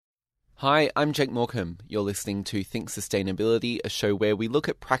Hi, I'm Jake Morecambe. You're listening to Think Sustainability, a show where we look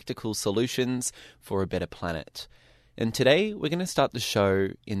at practical solutions for a better planet. And today we're going to start the show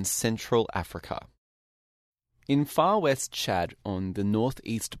in Central Africa. In far west Chad, on the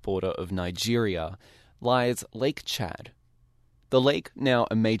northeast border of Nigeria, lies Lake Chad. The lake, now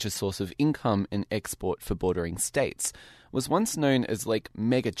a major source of income and export for bordering states, was once known as Lake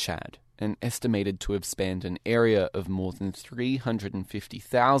Mega Chad and estimated to have spanned an area of more than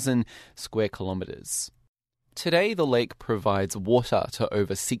 350,000 square kilometres. Today, the lake provides water to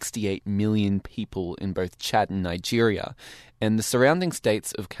over 68 million people in both Chad and Nigeria, and the surrounding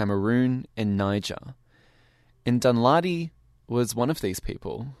states of Cameroon and Niger. And Dunladi was one of these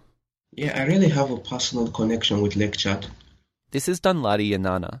people. Yeah, I really have a personal connection with Lake Chad. This is Dunladi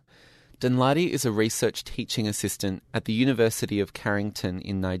Yanana. Dunladi is a research teaching assistant at the University of Carrington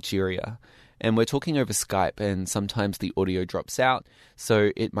in Nigeria, and we're talking over Skype and sometimes the audio drops out,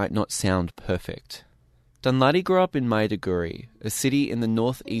 so it might not sound perfect. Dunladi grew up in Maiduguri, a city in the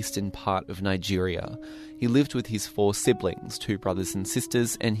northeastern part of Nigeria. He lived with his 4 siblings, 2 brothers and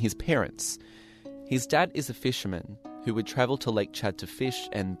sisters, and his parents. His dad is a fisherman who would travel to Lake Chad to fish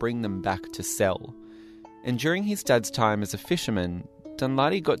and bring them back to sell. And during his dad's time as a fisherman,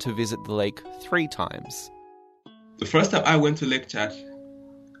 Dunladi got to visit the lake 3 times. The first time I went to Lake Chad,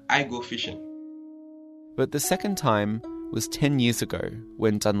 I go fishing. But the second time was 10 years ago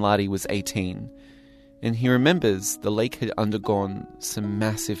when Dunladi was 18, and he remembers the lake had undergone some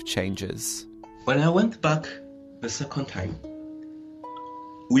massive changes. When I went back the second time,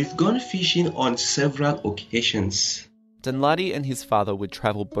 we've gone fishing on several occasions. Dunladi and his father would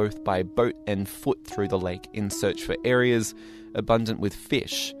travel both by boat and foot through the lake in search for areas abundant with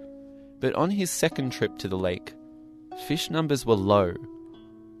fish. But on his second trip to the lake, fish numbers were low,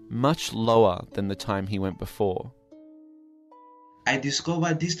 much lower than the time he went before. I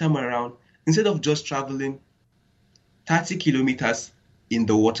discovered this time around, instead of just traveling 30 kilometers in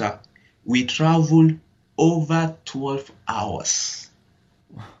the water, we traveled over 12 hours.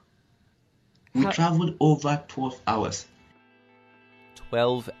 We traveled over 12 hours.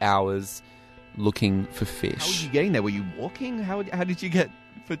 12 hours looking for fish. How were you getting there? Were you walking? How did you get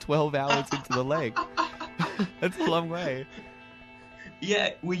for 12 hours into the lake? That's a long way.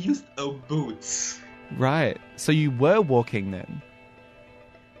 Yeah, we used a boat. Right. So you were walking then?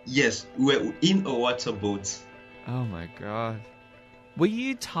 Yes, we were in a water boat. Oh my God. Were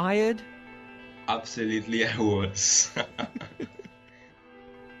you tired? Absolutely, I was.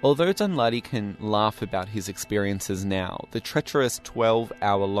 Although Dunladi can laugh about his experiences now, the treacherous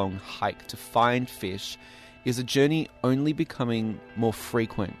 12-hour-long hike to find fish is a journey only becoming more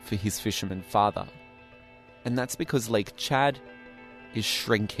frequent for his fisherman father. And that's because Lake Chad is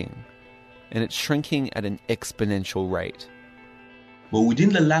shrinking, and it's shrinking at an exponential rate. But within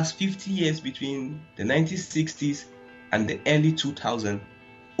the last 50 years, between the 1960s and the early 2000s,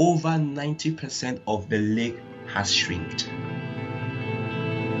 over 90% of the lake has shrinked.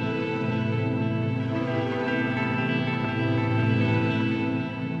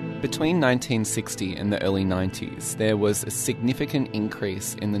 Between 1960 and the early 90s, there was a significant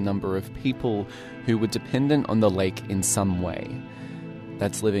increase in the number of people who were dependent on the lake in some way.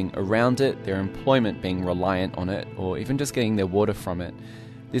 That's living around it, their employment being reliant on it, or even just getting their water from it.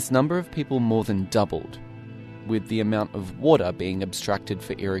 This number of people more than doubled, with the amount of water being abstracted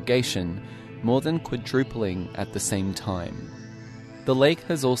for irrigation more than quadrupling at the same time. The lake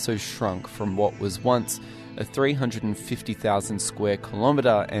has also shrunk from what was once a 350,000 square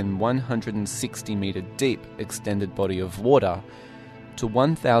kilometre and 160 metre deep extended body of water to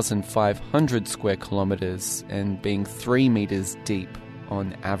 1,500 square kilometres and being 3 metres deep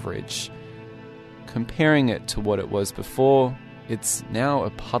on average. Comparing it to what it was before, it's now a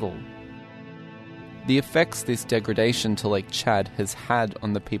puddle. The effects this degradation to Lake Chad has had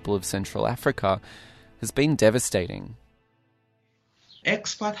on the people of Central Africa has been devastating.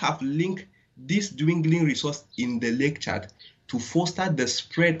 Experts have linked this dwindling resource in the Lake Chad to foster the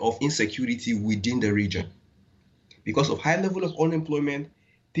spread of insecurity within the region. Because of high level of unemployment,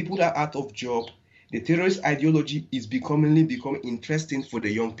 people are out of job, the terrorist ideology is becoming interesting for the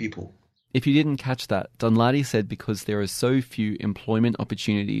young people. If you didn't catch that, Dunladi said because there are so few employment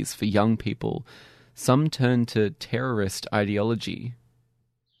opportunities for young people, some turn to terrorist ideology.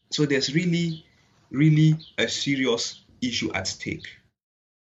 So there's really a serious issue at stake.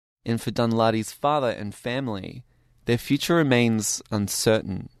 And for Dunladi's father and family, their future remains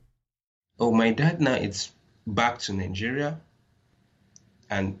uncertain. Oh, my dad now is back to Nigeria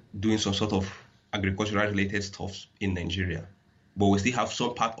and doing some sort of agricultural related stuff in Nigeria. But we still have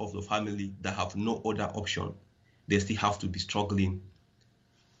some part of the family that have no other option. They still have to be struggling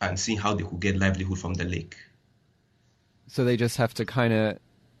and seeing how they could get livelihood from the lake. So they just have to kind of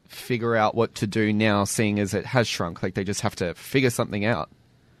figure out what to do now, seeing as it has shrunk. Like they just have to figure something out.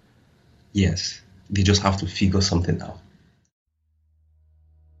 Yes, they just have to figure something out.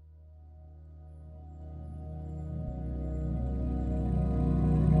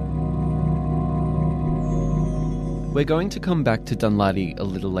 We're going to come back to Dunladi a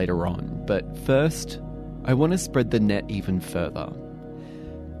little later on, but first, I want to spread the net even further.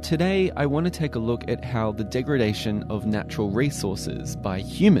 Today, I want to take a look at how the degradation of natural resources by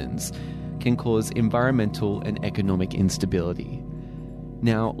humans can cause environmental and economic instability.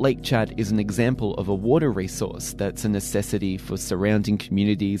 Now, Lake Chad is an example of a water resource that's a necessity for surrounding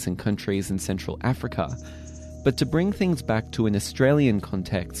communities and countries in Central Africa. But to bring things back to an Australian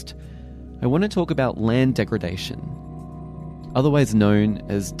context, I want to talk about land degradation, otherwise known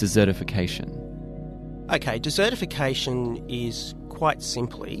as desertification. Okay, desertification is quite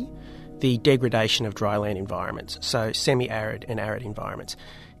simply the degradation of dryland environments, so semi-arid and arid environments.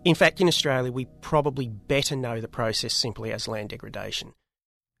 In fact, in Australia, we probably better know the process simply as land degradation.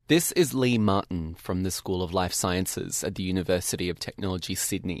 This is Lee Martin from the School of Life Sciences at the University of Technology,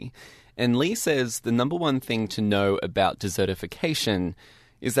 Sydney. And Lee says the number one thing to know about desertification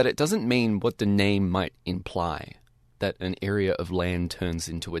is that it doesn't mean what the name might imply, that an area of land turns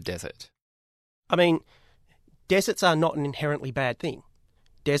into a desert. I mean, deserts are not an inherently bad thing.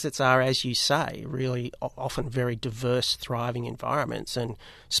 Deserts are, as you say, really often very diverse, thriving environments and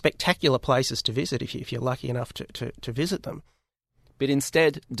spectacular places to visit if you're lucky enough to visit them. But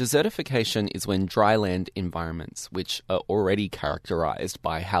instead, desertification is when dryland environments, which are already characterised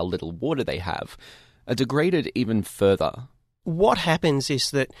by how little water they have, are degraded even further. What happens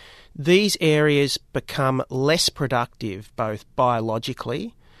is that these areas become less productive both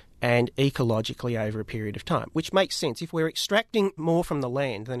biologically and ecologically over a period of time, which makes sense. If we're extracting more from the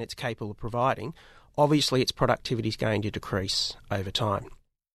land than it's capable of providing, obviously its productivity is going to decrease over time.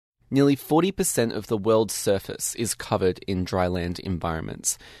 Nearly 40% of the world's surface is covered in dryland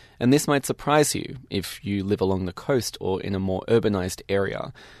environments, and this might surprise you if you live along the coast or in a more urbanised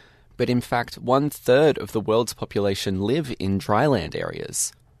area. But in fact, 1/3 of the world's population live in dryland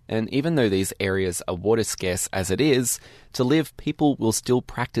areas. And even though these areas are water scarce as it is, to live, people will still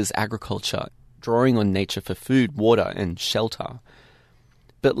practice agriculture, drawing on nature for food, water, and shelter.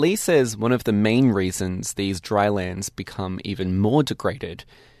 But Lee says one of the main reasons these drylands become even more degraded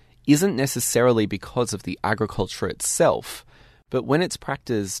isn't necessarily because of the agriculture itself, but when it's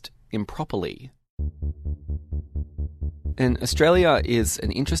practiced improperly. And Australia is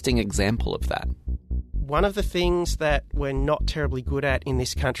an interesting example of that. One of the things that we're not terribly good at in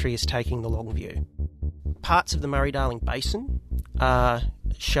this country is taking the long view. Parts of the Murray-Darling Basin are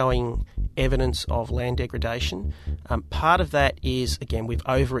showing evidence of land degradation. Part of that is, again, we've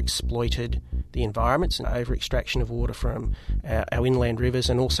overexploited the environments and over-extraction of water from our inland rivers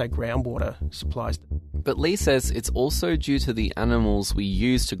and also groundwater supplies. But Lee says it's also due to the animals we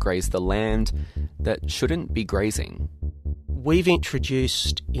use to graze the land that shouldn't be grazing. We've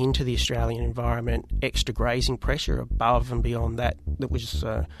introduced into the Australian environment extra grazing pressure above and beyond that was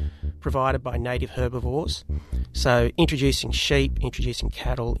provided by native herbivores. So introducing sheep, introducing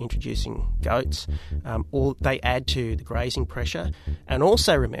cattle, introducing goats, all they add to the grazing pressure. And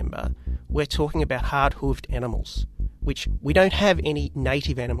also remember, we're talking about hard-hooved animals, which we don't have any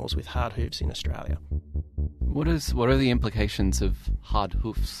native animals with hard hooves in Australia. What are the implications of hard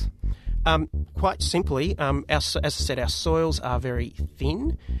hoofs? Quite simply, as I said, our soils are very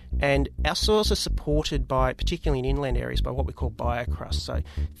thin, and our soils are supported by, particularly in inland areas, by what we call biocrust. So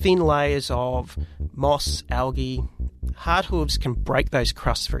thin layers of moss, algae. Hard hooves can break those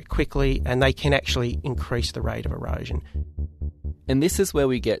crusts very quickly, and they can actually increase the rate of erosion. And this is where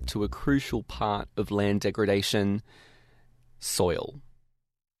we get to a crucial part of land degradation: soil.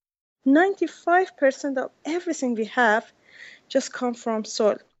 95% of everything we have just come from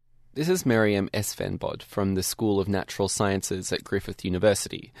soil. This is Maryam Esfanbod from the School of Natural Sciences at Griffith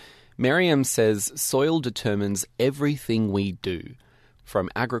University. Maryam says soil determines everything we do, from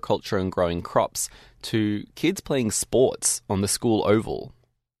agriculture and growing crops to kids playing sports on the school oval.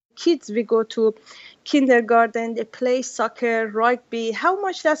 Kids, we go to kindergarten, they play soccer, rugby. How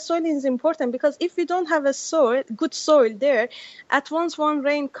much that soil is important, because if we don't have good soil there, at once one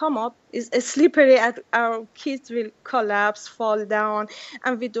rain come up, is slippery, our kids will collapse, fall down,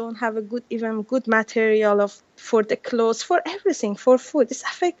 and we don't have a good material for the clothes, for everything, for food. It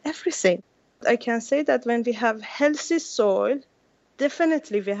affects everything. I can say that when we have healthy soil,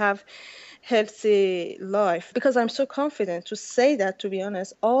 definitely we have healthy life. Because I'm so confident to say that, to be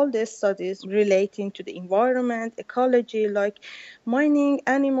honest, all the studies relating to the environment, ecology, like mining,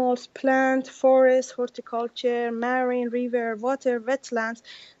 animals, plant, forest, horticulture, marine, river, water, wetlands,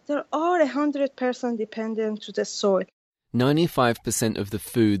 they are 100% dependent to the soil. 95% of the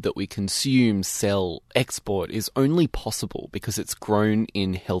food that we consume, sell, export is only possible because it's grown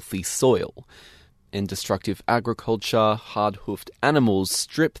in healthy soil. And destructive agriculture, hard-hoofed animals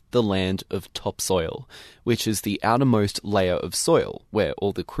strip the land of topsoil, which is the outermost layer of soil where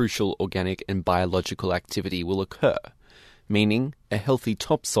all the crucial organic and biological activity will occur. Meaning, a healthy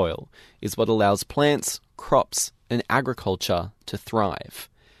topsoil is what allows plants, crops, and agriculture to thrive.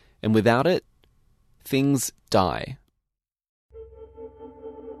 And without it, things die.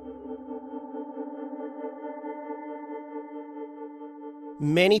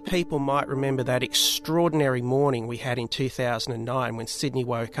 Many people might remember that extraordinary morning we had in 2009 when Sydney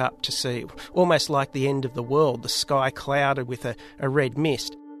woke up to see, almost like the end of the world, the sky clouded with a red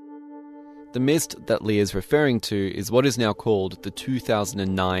mist. The mist that Leah's referring to is what is now called the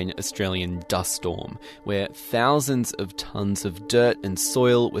 2009 Australian dust storm, where thousands of tonnes of dirt and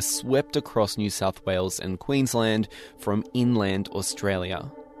soil were swept across New South Wales and Queensland from inland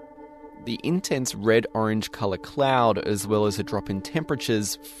Australia. The intense red-orange colour cloud, as well as a drop in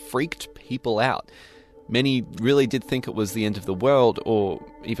temperatures, freaked people out. Many really did think it was the end of the world, or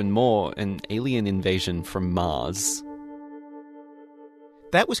even more, an alien invasion from Mars.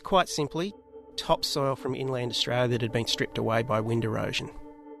 That was quite simply topsoil from inland Australia that had been stripped away by wind erosion.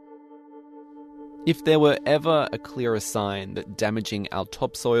 If there were ever a clearer sign that damaging our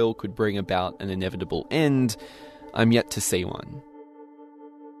topsoil could bring about an inevitable end, I'm yet to see one.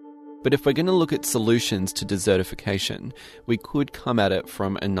 But if we're going to look at solutions to desertification, we could come at it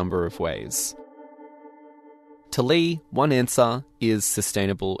from a number of ways. To Lee, one answer is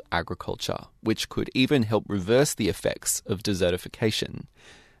sustainable agriculture, which could even help reverse the effects of desertification.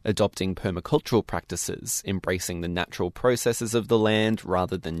 Adopting permacultural practices, embracing the natural processes of the land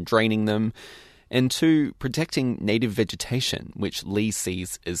rather than draining them, and 2, protecting native vegetation, which Lee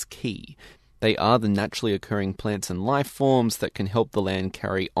sees as key. They are the naturally occurring plants and life forms that can help the land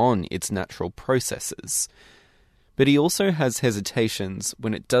carry on its natural processes. But he also has hesitations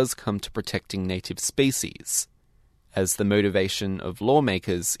when it does come to protecting native species, as the motivation of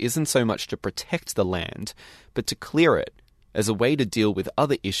lawmakers isn't so much to protect the land, but to clear it as a way to deal with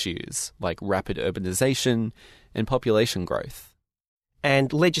other issues like rapid urbanisation and population growth.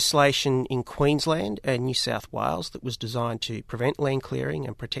 And legislation in Queensland and New South Wales that was designed to prevent land clearing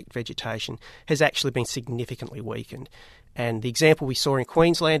and protect vegetation has actually been significantly weakened. And the example we saw in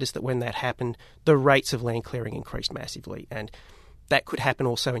Queensland is that when that happened, the rates of land clearing increased massively. And that could happen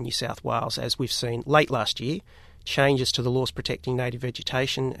also in New South Wales, as we've seen late last year, changes to the laws protecting native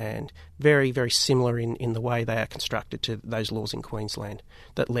vegetation, and very, very similar in the way they are constructed to those laws in Queensland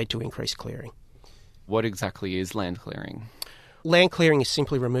that led to increased clearing. What exactly is land clearing? Land clearing is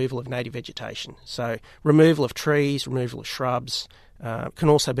simply removal of native vegetation. So removal of trees, removal of shrubs, can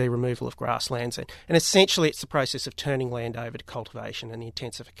also be removal of grasslands. And essentially it's the process of turning land over to cultivation and the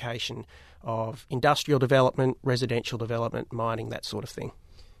intensification of industrial development, residential development, mining, that sort of thing.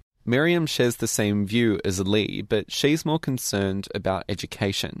 Miriam shares the same view as Lee, but she's more concerned about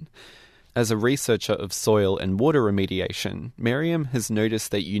education. As a researcher of soil and water remediation, Miriam has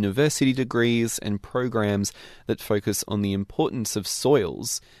noticed that university degrees and programs that focus on the importance of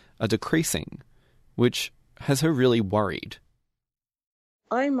soils are decreasing, which has her really worried.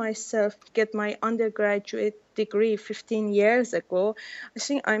 I myself get my undergraduate degree 15 years ago. I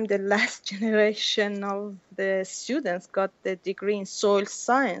think I'm the last generation of the students got the degree in soil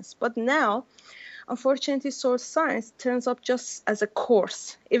science. But now, unfortunately, soil science turns up just as a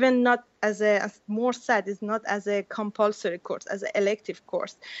course, even not as more sad, is not as a compulsory course, as an elective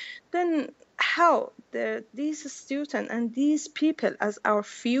course. Then how these students and these people as our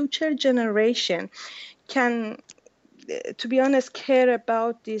future generation can, to be honest, care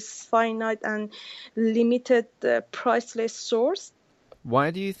about this finite and limited priceless source?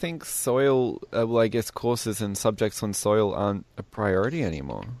 Why do you think soil, courses and subjects on soil aren't a priority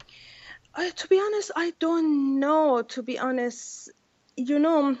anymore? To be honest, I don't know. To be honest,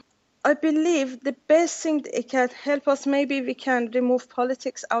 I believe the best thing that can help us, maybe we can remove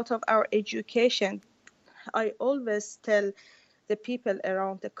politics out of our education. I always tell the people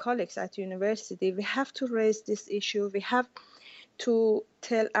around, the colleagues at university, we have to raise this issue. We have to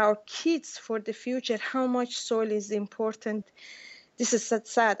tell our kids for the future how much soil is important. This is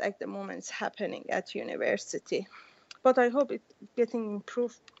sad at the moment, it's happening at university. But I hope it's getting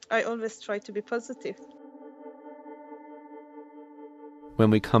improved. I always try to be positive. When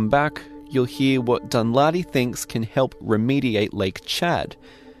we come back, you'll hear what Dunladi thinks can help remediate Lake Chad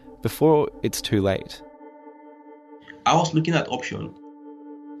before it's too late. I was looking at options.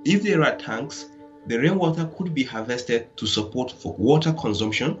 If there are tanks, the rainwater could be harvested to support for water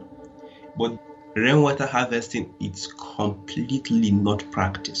consumption, but rainwater harvesting is completely not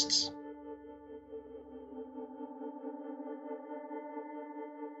practiced.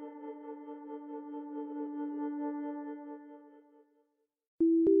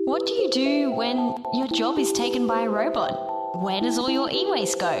 What do you do when your job is taken by a robot? Where does all your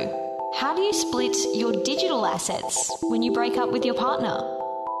e-waste go? How do you split your digital assets when you break up with your partner?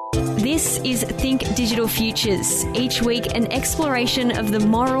 This is Think Digital Futures. Each week, an exploration of the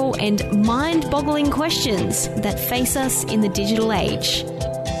moral and mind-boggling questions that face us in the digital age.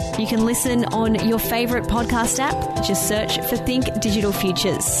 You can listen on your favourite podcast app. Just search for Think Digital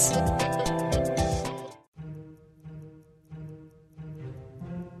Futures.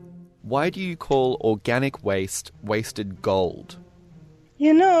 Why do you call organic waste wasted gold?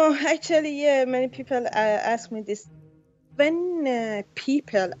 Actually, many people ask me this. When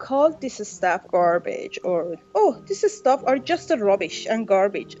people call this stuff garbage or, this stuff are just rubbish and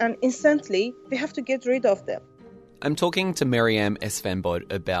garbage, and instantly we have to get rid of them. I'm talking to Maryam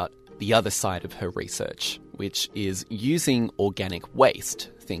Esfanbod about the other side of her research, which is using organic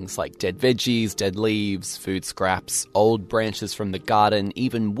waste, things like dead veggies, dead leaves, food scraps, old branches from the garden,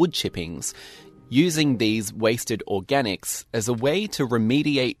 even wood chippings, using these wasted organics as a way to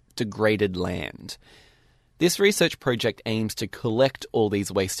remediate degraded land. This research project aims to collect all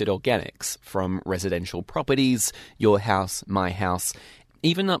these wasted organics from residential properties, your house, my house,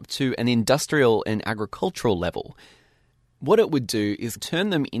 even up to an industrial and agricultural level. What it would do is turn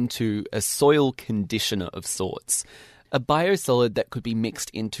them into a soil conditioner of sorts, a biosolid that could be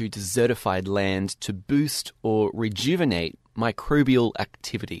mixed into desertified land to boost or rejuvenate microbial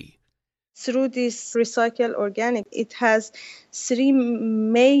activity. Through this recycled organic, it has 3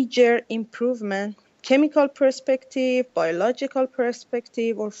 major improvements: chemical perspective, biological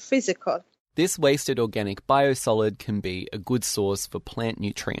perspective, or physical. This wasted organic biosolid can be a good source for plant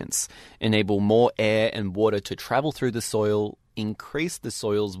nutrients, enable more air and water to travel through the soil, increase the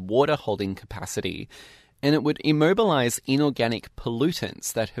soil's water holding capacity, and it would immobilize inorganic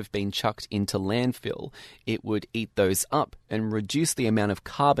pollutants that have been chucked into landfill. It would eat those up and reduce the amount of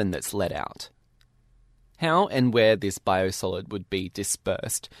carbon that's let out. How and where this biosolid would be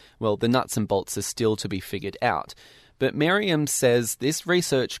dispersed, well, the nuts and bolts are still to be figured out. But Maryam says this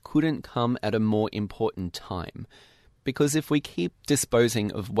research couldn't come at a more important time. Because if we keep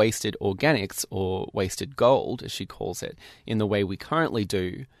disposing of wasted organics, or wasted gold, as she calls it, in the way we currently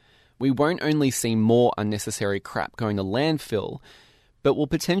do, we won't only see more unnecessary crap going to landfill, but will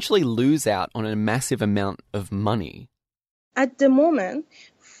potentially lose out on a massive amount of money. At the moment,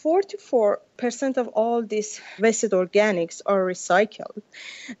 44% of all these wasted organics are recycled,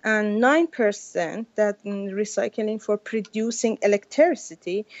 and 9% that recycling for producing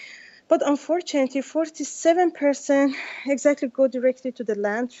electricity. But unfortunately, 47% exactly go directly to the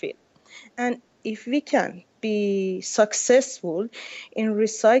landfill. And if we can be successful in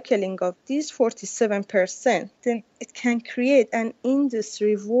recycling of these 47%, then it can create an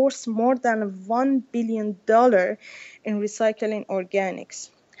industry worth more than $1 billion in recycling organics.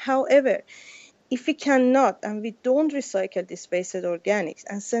 However, if we cannot and we don't recycle these wasted organics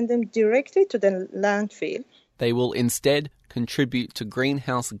and send them directly to the landfill, they will instead contribute to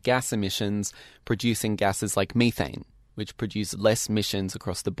greenhouse gas emissions, producing gases like methane, which produce less emissions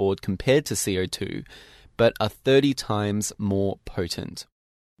across the board compared to CO2, but are 30 times more potent.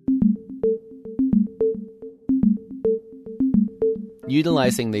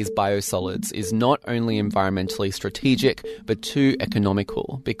 Utilising these biosolids is not only environmentally strategic, but too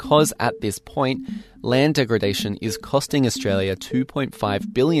economical, because at this point, land degradation is costing Australia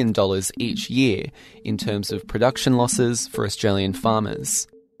 $2.5 billion each year in terms of production losses for Australian farmers.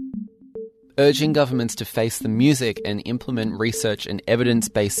 Urging governments to face the music and implement research and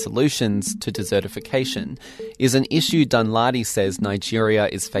evidence-based solutions to desertification is an issue Dunladi says Nigeria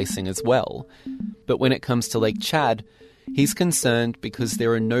is facing as well. But when it comes to Lake Chad, he's concerned because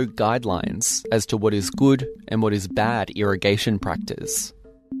there are no guidelines as to what is good and what is bad irrigation practice.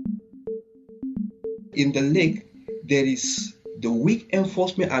 In the lake, there is the weak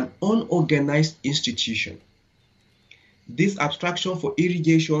enforcement and unorganized institution. These abstractions for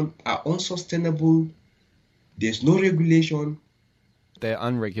irrigation are unsustainable. There's no regulation. They're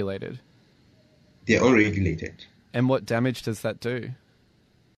unregulated. They're unregulated. And what damage does that do?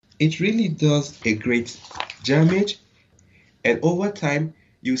 It really does a great damage. And over time,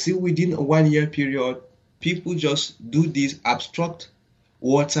 you see within a 1 year period, people just do this abstract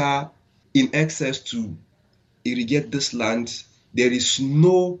water in excess to irrigate this land. There is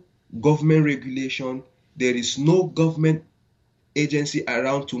no government regulation. There is no government agency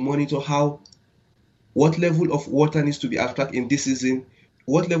around to monitor what level of water needs to be abstracted in this season,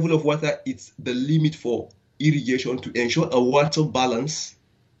 what level of water is the limit for irrigation to ensure a water balance.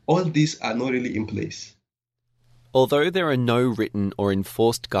 All these are not really in place. Although there are no written or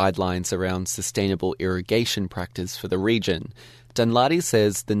enforced guidelines around sustainable irrigation practice for the region, Danladi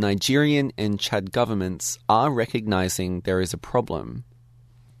says the Nigerian and Chad governments are recognising there is a problem.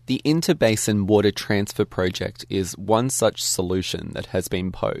 The Interbasin Water Transfer Project is one such solution that has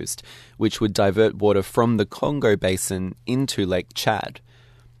been posed, which would divert water from the Congo Basin into Lake Chad.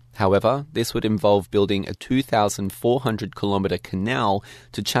 However, this would involve building a 2,400-kilometre canal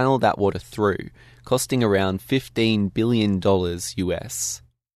to channel that water through, costing around $15 billion US.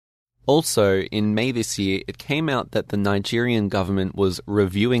 Also, in May this year, it came out that the Nigerian government was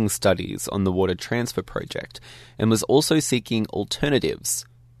reviewing studies on the water transfer project and was also seeking alternatives,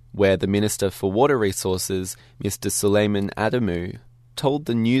 where the Minister for Water Resources, Mr. Suleiman Adamu, told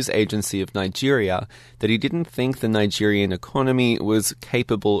the news agency of Nigeria that he didn't think the Nigerian economy was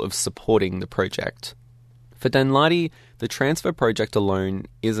capable of supporting the project. For Danladi, the transfer project alone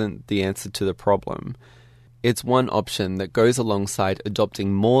isn't the answer to the problem. It's one option that goes alongside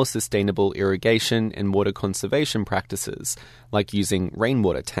adopting more sustainable irrigation and water conservation practices, like using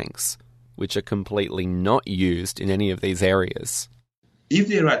rainwater tanks, which are completely not used in any of these areas. If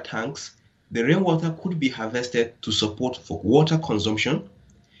there are tanks, the rainwater could be harvested to support for water consumption.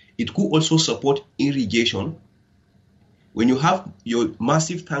 It could also support irrigation. When you have your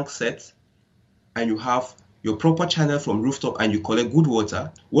massive tank set and you have your proper channel from rooftop and you collect good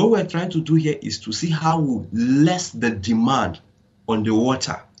water, what we're trying to do here is to see how we lessen the demand on the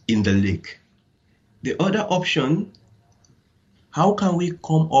water in the lake. The other option, how can we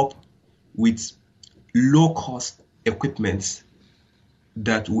come up with low-cost equipment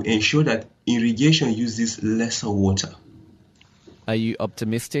that will ensure that irrigation uses lesser water? Are you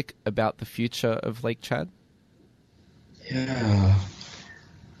optimistic about the future of Lake Chad? Yeah.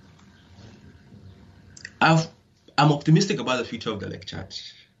 I'm optimistic about the future of the Lake Chad.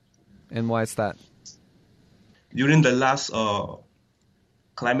 And why is that? During the last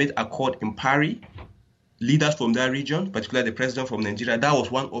climate accord in Paris, leaders from that region, particularly the president from Nigeria, that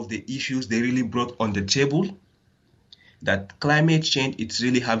was one of the issues they really brought on the table, that climate change is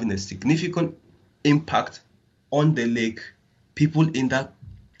really having a significant impact on the lake. People in that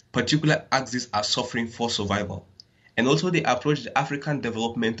particular axis are suffering for survival. And also they approached the African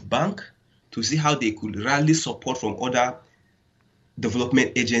Development Bank to see how they could rally support from other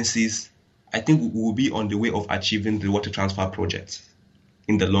development agencies. I think we will be on the way of achieving the water transfer project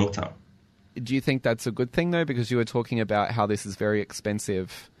in the long term. Do you think that's a good thing, though? Because you were talking about how this is very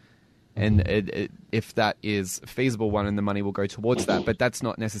expensive, and if that is a feasible one and the money will go towards that, but that's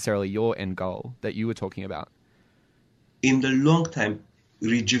not necessarily your end goal that you were talking about. In the long term,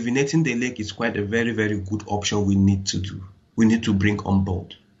 rejuvenating the lake is quite a very, very good option we need to do. We need to bring on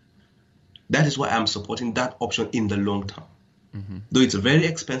board. That is why I'm supporting that option in the long term. Mm-hmm. Though it's very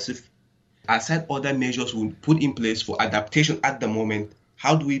expensive, aside other measures we put in place for adaptation at the moment,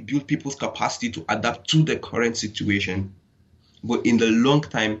 how do we build people's capacity to adapt to the current situation? But in the long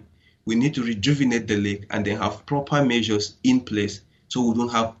time, we need to rejuvenate the lake and then have proper measures in place so we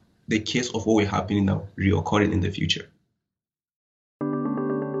don't have the case of what we're happening now reoccurring in the future.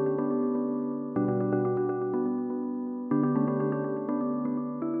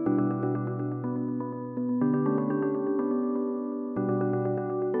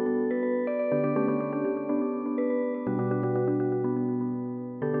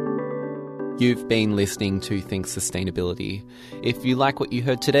 You've been listening to Think Sustainability. If you like what you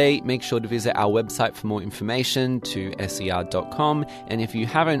heard today, make sure to visit our website for more information to ser.com. And if you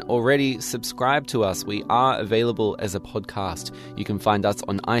haven't already, subscribe to us. We are available as a podcast. You can find us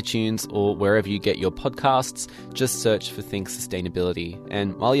on iTunes or wherever you get your podcasts. Just search for Think Sustainability.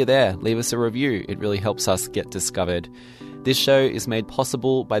 And while you're there, leave us a review. It really helps us get discovered. This show is made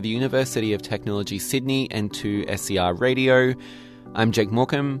possible by the University of Technology Sydney and 2SER Radio. I'm Jake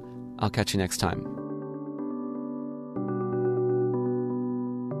Morecambe. I'll catch you next time.